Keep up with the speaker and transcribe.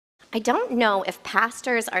I don't know if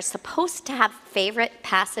pastors are supposed to have favorite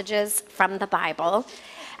passages from the Bible,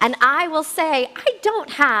 and I will say I don't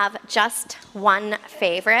have just one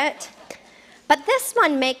favorite, but this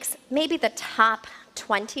one makes maybe the top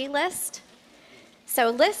 20 list. So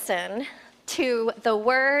listen to the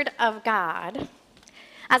Word of God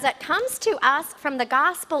as it comes to us from the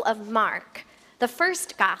Gospel of Mark, the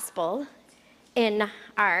first Gospel in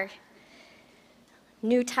our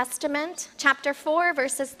New Testament, chapter 4,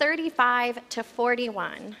 verses 35 to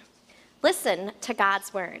 41. Listen to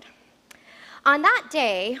God's Word. On that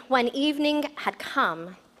day, when evening had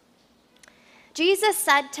come, Jesus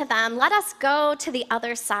said to them, "Let us go to the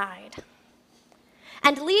other side."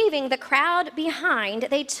 And leaving the crowd behind,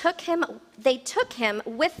 they took him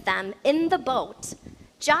with them in the boat,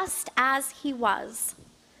 just as he was.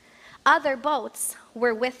 Other boats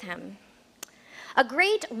were with him. A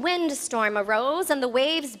great windstorm arose, and the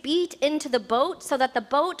waves beat into the boat so that the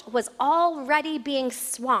boat was already being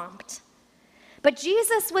swamped. But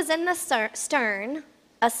Jesus was in the stern,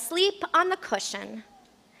 asleep on the cushion.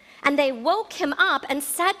 And they woke him up and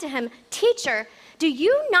said to him, "Teacher, do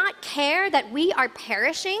you not care that we are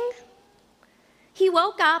perishing?" He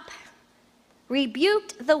woke up,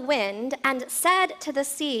 rebuked the wind, and said to the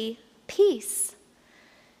sea, "Peace,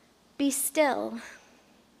 be still."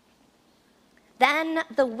 Then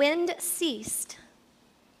the wind ceased,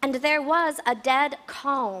 and there was a dead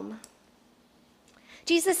calm.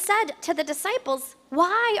 Jesus said to the disciples,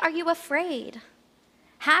 "Why are you afraid?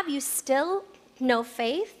 Have you still no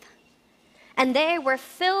faith?" And they were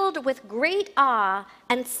filled with great awe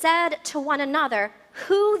and said to one another,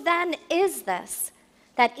 "Who then is this,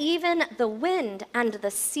 that even the wind and the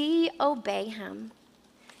sea obey him?"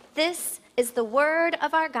 This is the word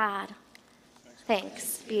of our God.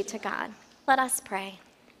 Thanks be to God. Let us pray.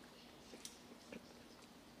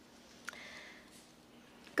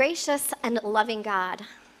 Gracious and loving God,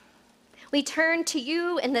 we turn to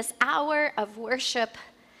you in this hour of worship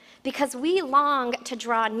because we long to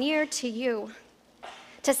draw near to you,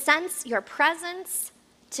 to sense your presence,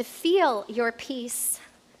 to feel your peace.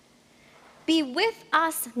 Be with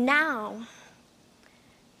us now.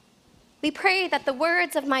 We pray that the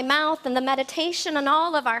words of my mouth and the meditation on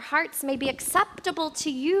all of our hearts may be acceptable to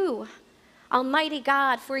you, Almighty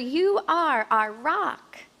God, for you are our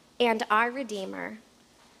rock and our Redeemer.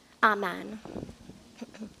 Amen.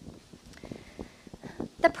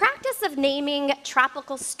 The practice of naming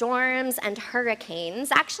tropical storms and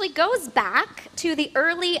hurricanes actually goes back to the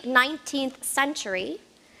early 19th century,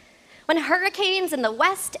 when hurricanes in the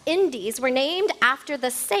West Indies were named after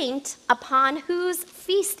the saint upon whose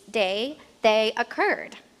feast day they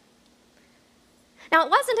occurred. Now, it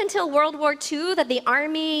wasn't until World War II that the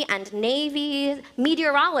Army and Navy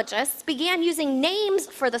meteorologists began using names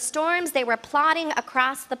for the storms they were plotting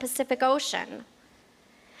across the Pacific Ocean.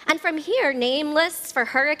 And from here, name lists for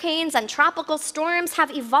hurricanes and tropical storms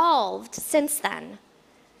have evolved since then.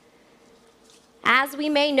 As we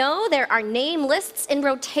may know, there are name lists in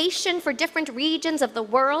rotation for different regions of the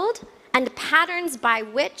world and patterns by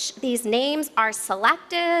which these names are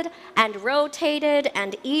selected and rotated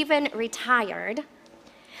and even retired.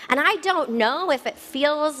 And I don't know if it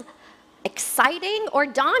feels exciting or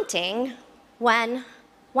daunting when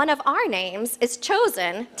one of our names is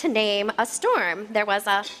chosen to name a storm. There was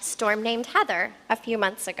a storm named Heather a few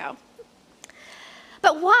months ago.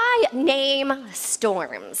 But why name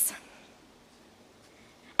storms?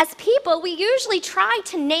 As people, we usually try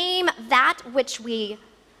to name that which we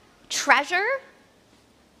treasure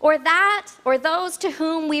or those to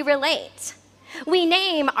whom we relate. We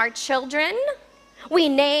name our children, we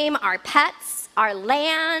name our pets, our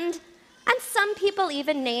land, and some people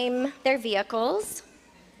even name their vehicles.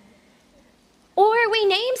 Or we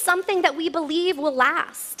name something that we believe will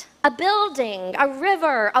last, a building, a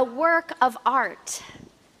river, a work of art.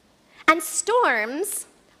 And storms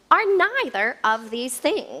are neither of these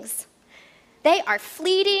things. They are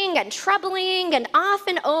fleeting and troubling and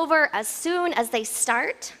often over as soon as they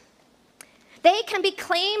start. They can be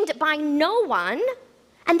claimed by no one,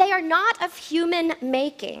 and they are not of human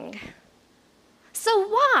making. So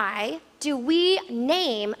why do we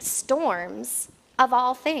name storms of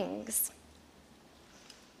all things?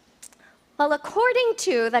 Well, according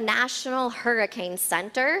to the National Hurricane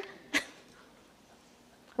Center,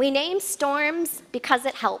 we name storms because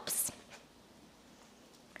it helps.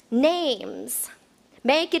 Names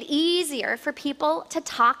make it easier for people to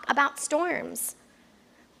talk about storms.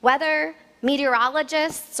 Whether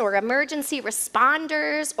meteorologists or emergency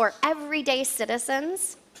responders or everyday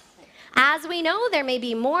citizens, as we know, there may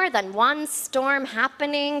be more than one storm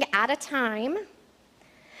happening at a time.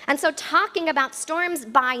 And so talking about storms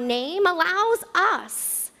by name allows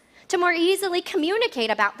us to more easily communicate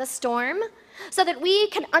about the storm so that we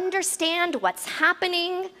can understand what's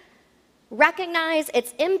happening, recognize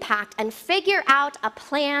its impact, and figure out a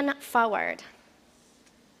plan forward.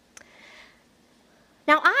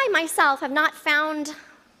 Now, I myself have not found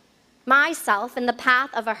myself in the path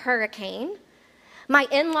of a hurricane. My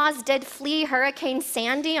in-laws did flee Hurricane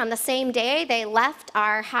Sandy on the same day they left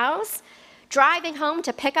our house, driving home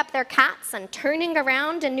to pick up their cats and turning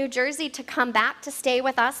around in New Jersey to come back to stay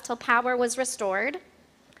with us till power was restored.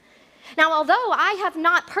 Now, although I have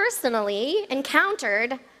not personally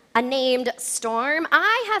encountered a named storm,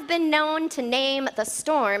 I have been known to name the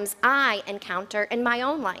storms I encounter in my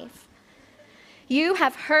own life. You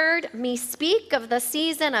have heard me speak of the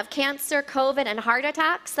season of cancer, COVID, and heart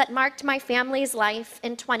attacks that marked my family's life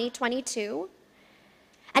in 2022.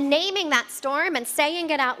 And naming that storm and saying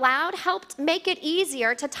it out loud helped make it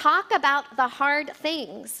easier to talk about the hard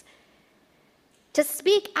things, to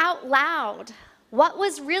speak out loud what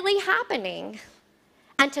was really happening,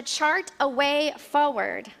 and to chart a way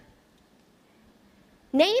forward.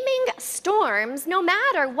 Naming storms, no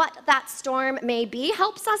matter what that storm may be,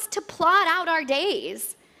 helps us to plot out our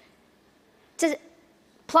days, to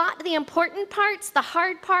plot the important parts, the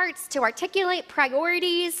hard parts, to articulate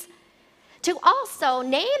priorities, to also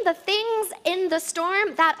name the things in the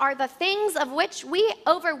storm that are the things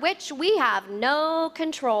over which we have no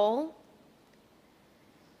control,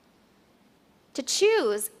 to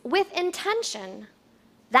choose with intention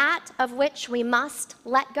that of which we must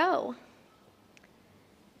let go.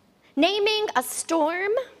 Naming a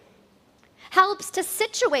storm helps to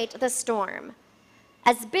situate the storm,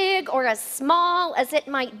 as big or as small as it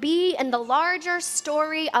might be, in the larger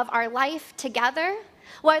story of our life together,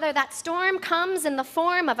 whether that storm comes in the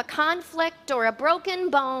form of a conflict or a broken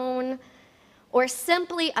bone or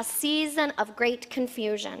simply a season of great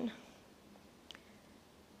confusion.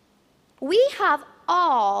 We have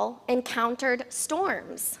all encountered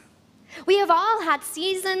storms. We have all had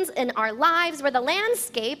seasons in our lives where the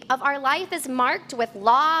landscape of our life is marked with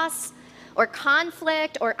loss or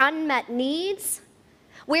conflict or unmet needs,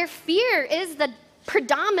 where fear is the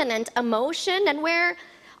predominant emotion, and where,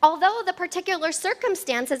 although the particular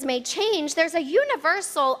circumstances may change, there's a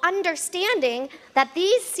universal understanding that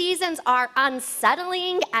these seasons are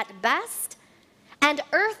unsettling at best and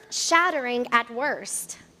earth-shattering at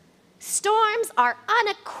worst. Storms are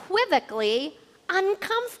unequivocally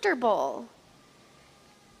uncomfortable,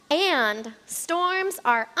 and storms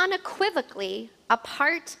are unequivocally a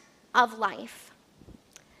part of life.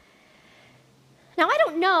 Now, I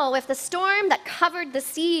don't know if the storm that covered the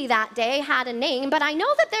sea that day had a name, but I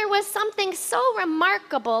know that there was something so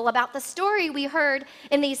remarkable about the story we heard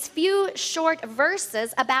in these few short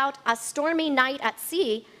verses about a stormy night at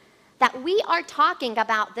sea that we are talking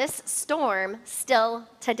about this storm still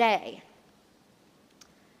today.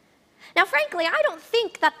 Now, frankly, I don't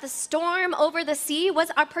think that the storm over the sea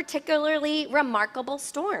was a particularly remarkable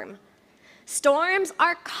storm. Storms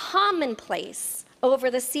are commonplace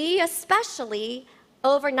over the sea, especially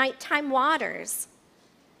over nighttime waters.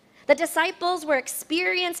 The disciples were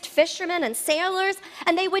experienced fishermen and sailors,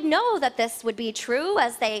 and they would know that this would be true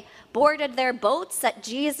as they boarded their boats at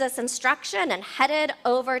Jesus' instruction and headed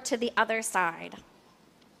over to the other side.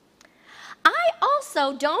 I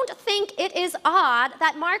also don't think it is odd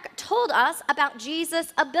that Mark told us about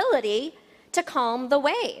Jesus' ability to calm the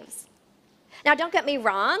waves. Now, don't get me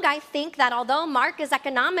wrong. I think that although Mark is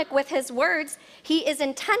economic with his words, he is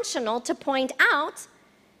intentional to point out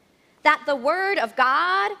that the Word of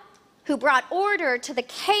God, who brought order to the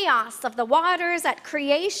chaos of the waters at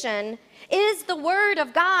creation, is the Word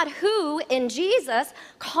of God who, in Jesus,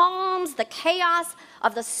 calms the chaos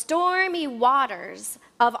of the stormy waters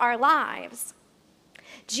of our lives.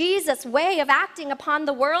 Jesus' way of acting upon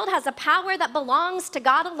the world has a power that belongs to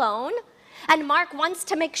God alone, and Mark wants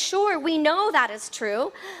to make sure we know that is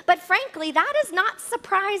true, but frankly, that is not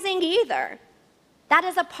surprising either. That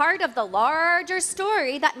is a part of the larger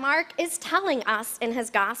story that Mark is telling us in his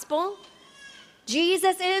gospel.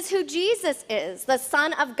 Jesus is who Jesus is, the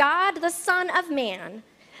Son of God, the Son of Man.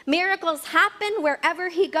 Miracles happen wherever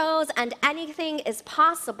he goes, and anything is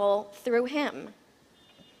possible through him.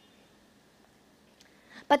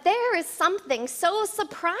 But there is something so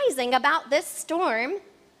surprising about this storm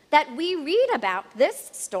that we read about this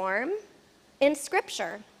storm in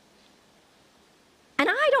Scripture. And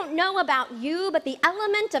I don't know about you, but the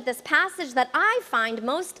element of this passage that I find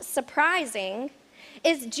most surprising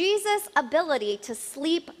is Jesus' ability to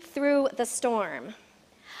sleep through the storm.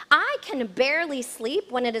 I can barely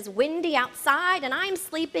sleep when it is windy outside and I'm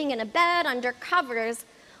sleeping in a bed under covers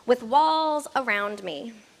with walls around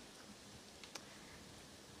me.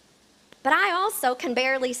 But I also can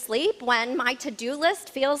barely sleep when my to-do list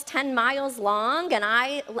feels 10 miles long and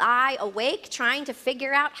I lie awake trying to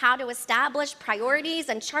figure out how to establish priorities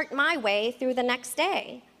and chart my way through the next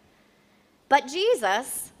day. But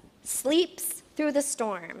Jesus sleeps through the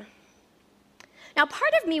storm. Now,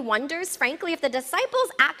 part of me wonders, frankly, if the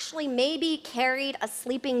disciples actually maybe carried a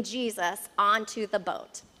sleeping Jesus onto the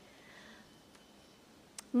boat.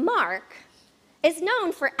 Mark is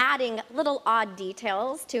known for adding little odd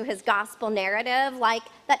details to his gospel narrative, like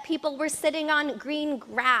that people were sitting on green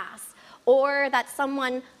grass or that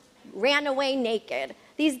someone ran away naked.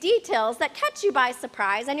 These details that catch you by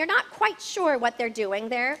surprise and you're not quite sure what they're doing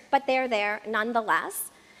there, but they're there nonetheless.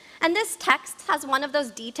 And this text has one of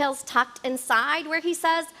those details tucked inside where he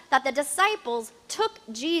says that the disciples took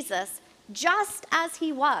Jesus just as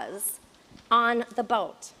he was on the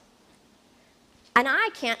boat. And I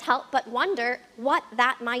can't help but wonder what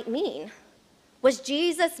that might mean. Was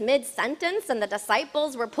Jesus mid-sentence and the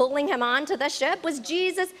disciples were pulling him onto the ship? Was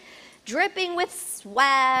Jesus dripping with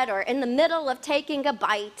sweat or in the middle of taking a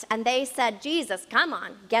bite and they said, Jesus, come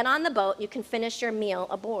on, get on the boat, you can finish your meal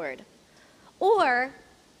aboard? Or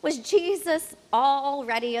was Jesus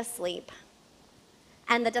already asleep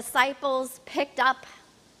and the disciples picked up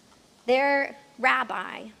their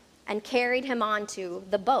rabbi and carried him onto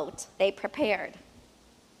the boat they prepared?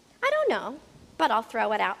 I don't know, but I'll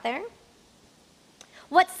throw it out there.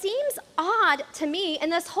 What seems odd to me in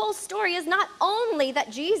this whole story is not only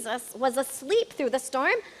that Jesus was asleep through the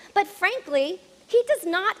storm, but frankly, he does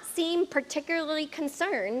not seem particularly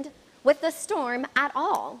concerned with the storm at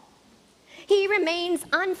all. He remains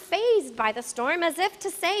unfazed by the storm as if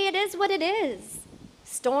to say it is what it is.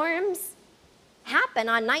 Storms happen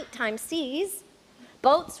on nighttime seas.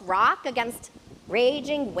 Boats rock against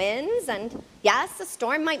raging winds, and yes, a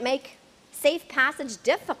storm might make safe passage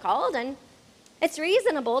difficult, and it's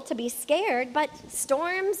reasonable to be scared, but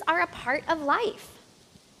storms are a part of life.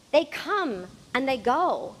 They come and they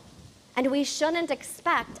go, and we shouldn't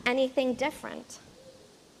expect anything different.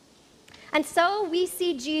 And so we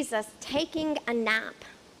see Jesus taking a nap.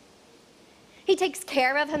 He takes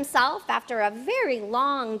care of himself after a very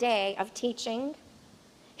long day of teaching.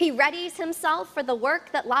 He readies himself for the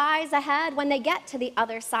work that lies ahead when they get to the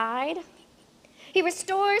other side. He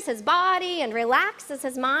restores his body and relaxes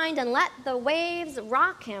his mind and let the waves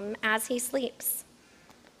rock him as he sleeps.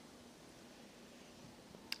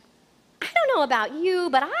 I don't know about you,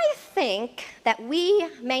 but I think that we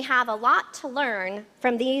may have a lot to learn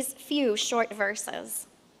from these few short verses.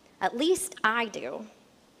 At least I do.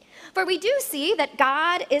 For we do see that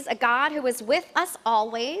God is a God who is with us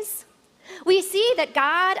always. We see that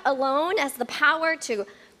God alone has the power to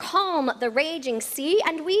calm the raging sea,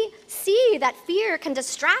 and we see that fear can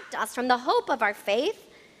distract us from the hope of our faith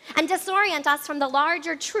and disorient us from the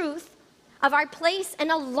larger truth of our place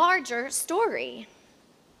in a larger story.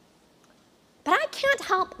 But I can't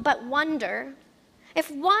help but wonder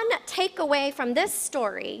if one takeaway from this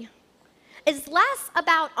story is less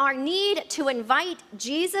about our need to invite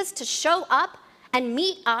Jesus to show up and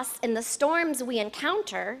meet us in the storms we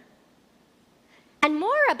encounter, and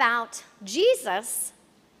more about Jesus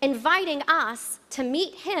inviting us to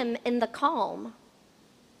meet him in the calm.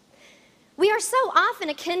 We are so often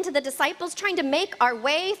akin to the disciples trying to make our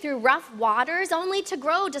way through rough waters only to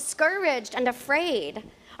grow discouraged and afraid.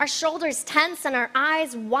 Our shoulders tense and our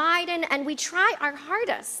eyes widen, and we try our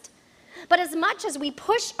hardest. But as much as we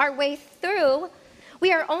push our way through,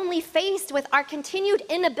 we are only faced with our continued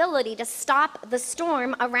inability to stop the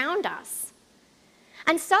storm around us.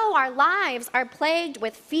 And so our lives are plagued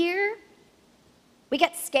with fear. We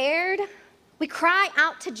get scared. We cry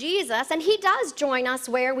out to Jesus, and he does join us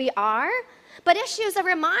where we are, but issues a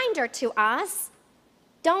reminder to us,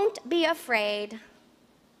 don't be afraid.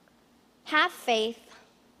 Have faith.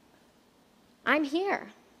 I'm here.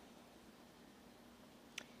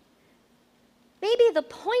 Maybe the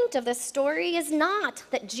point of this story is not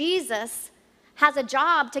that Jesus has a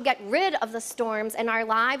job to get rid of the storms in our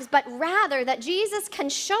lives, but rather that Jesus can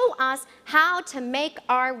show us how to make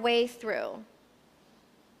our way through.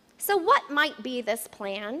 So what might be this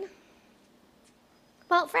plan?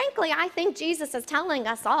 Well, frankly, I think Jesus is telling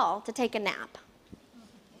us all to take a nap.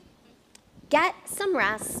 Get some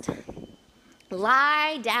rest.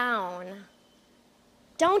 Lie down.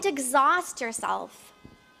 Don't exhaust yourself.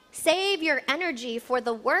 Save your energy for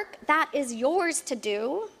the work that is yours to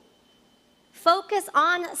do. Focus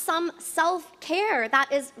on some self-care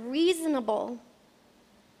that is reasonable.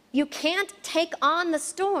 You can't take on the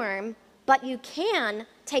storm, but you can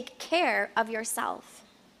take care of yourself.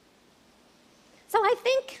 So I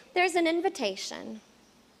think there's an invitation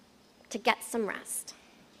to get some rest.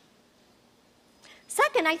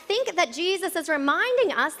 Second, I think that Jesus is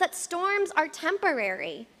reminding us that storms are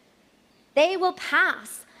temporary. They will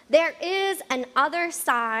pass. There is an other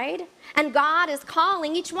side, and God is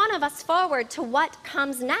calling each one of us forward to what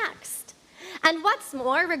comes next. And what's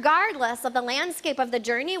more, regardless of the landscape of the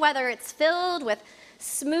journey, whether it's filled with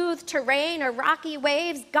smooth terrain or rocky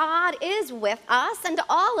waves, God is with us and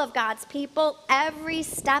all of God's people every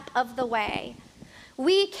step of the way.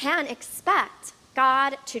 We can expect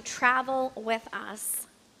God to travel with us.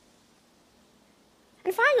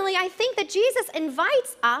 And finally, I think that Jesus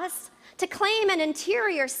invites us to claim an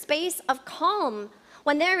interior space of calm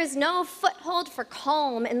when there is no foothold for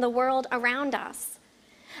calm in the world around us.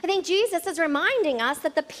 I think Jesus is reminding us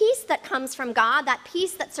that the peace that comes from God, that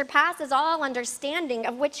peace that surpasses all understanding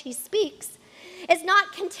of which he speaks, is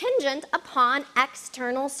not contingent upon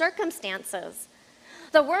external circumstances.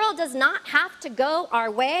 The world does not have to go our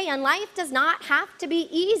way, and life does not have to be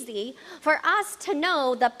easy for us to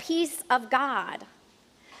know the peace of God.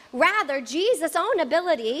 Rather, Jesus' own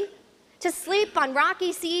ability to sleep on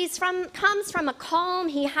rocky seas comes from a calm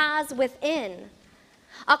he has within.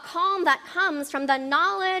 A calm that comes from the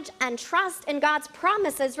knowledge and trust in God's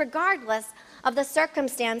promises regardless of the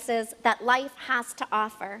circumstances that life has to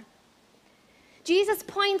offer. Jesus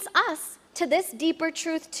points us to this deeper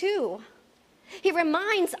truth too. He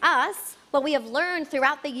reminds us, what we have learned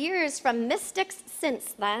throughout the years from mystics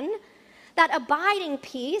since then, that abiding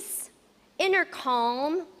peace, inner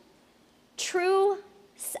calm,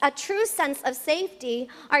 a true sense of safety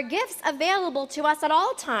are gifts available to us at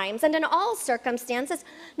all times and in all circumstances,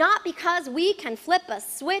 not because we can flip a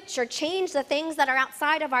switch or change the things that are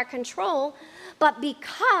outside of our control, but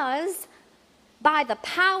because by the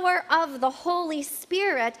power of the Holy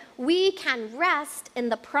Spirit, we can rest in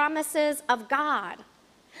the promises of God.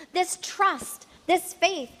 This trust, this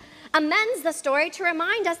faith, amends the story to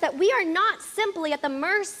remind us that we are not simply at the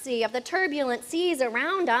mercy of the turbulent seas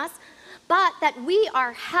around us, but that we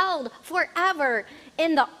are held forever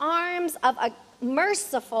in the arms of a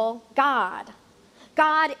merciful God.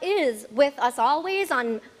 God is with us always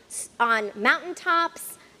on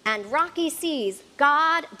mountaintops and rocky seas.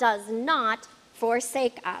 God does not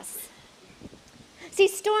forsake us. See,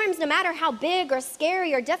 storms, no matter how big or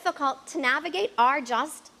scary or difficult to navigate, are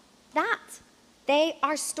just that. They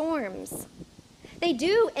are storms. They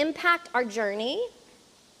do impact our journey.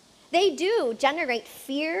 They do generate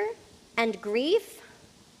fear and grief.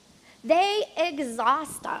 They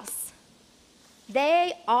exhaust us.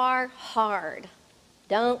 They are hard.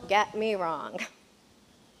 Don't get me wrong.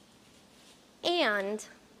 And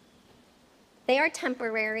they are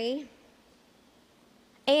temporary.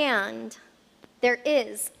 And there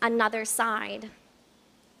is another side.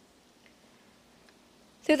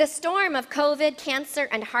 Through the storm of COVID, cancer,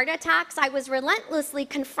 and heart attacks, I was relentlessly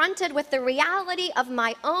confronted with the reality of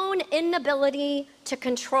my own inability to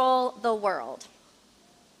control the world,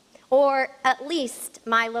 or at least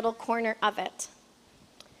my little corner of it.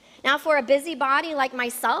 Now, for a busybody like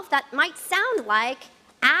myself, that might sound like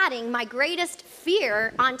adding my greatest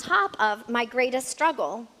fear on top of my greatest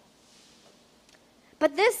struggle.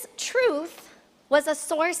 But this truth was a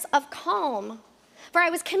source of calm, for I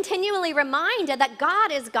was continually reminded that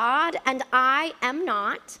God is God and I am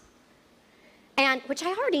not, and which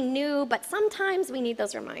I already knew, but sometimes we need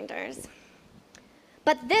those reminders.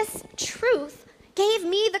 But this truth gave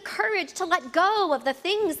me the courage to let go of the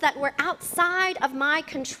things that were outside of my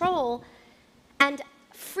control and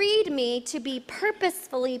freed me to be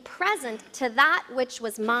purposefully present to that which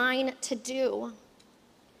was mine to do.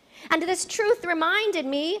 And this truth reminded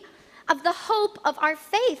me of the hope of our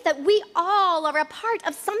faith, that we all are a part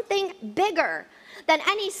of something bigger than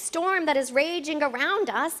any storm that is raging around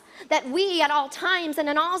us, that we at all times and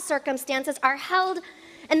in all circumstances are held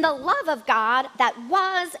in the love of God that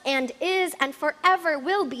was and is and forever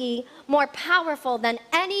will be more powerful than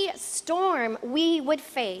any storm we would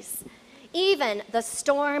face, even the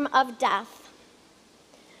storm of death.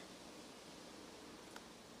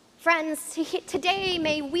 Friends, today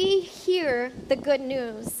may we hear the good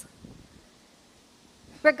news.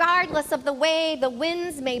 Regardless of the way the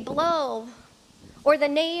winds may blow or the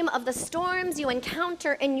name of the storms you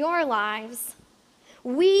encounter in your lives,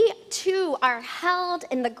 we too are held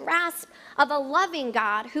in the grasp of a loving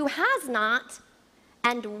God who has not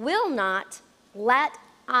and will not let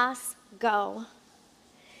us go.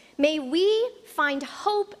 May we find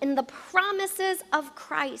hope in the promises of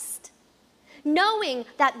Christ, knowing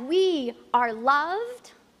that we are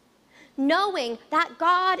loved, knowing that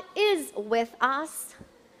God is with us,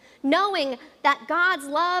 knowing that God's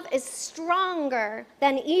love is stronger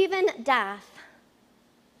than even death.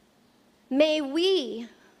 May we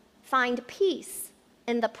find peace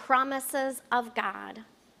in the promises of God.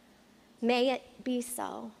 May it be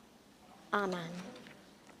so. Amen.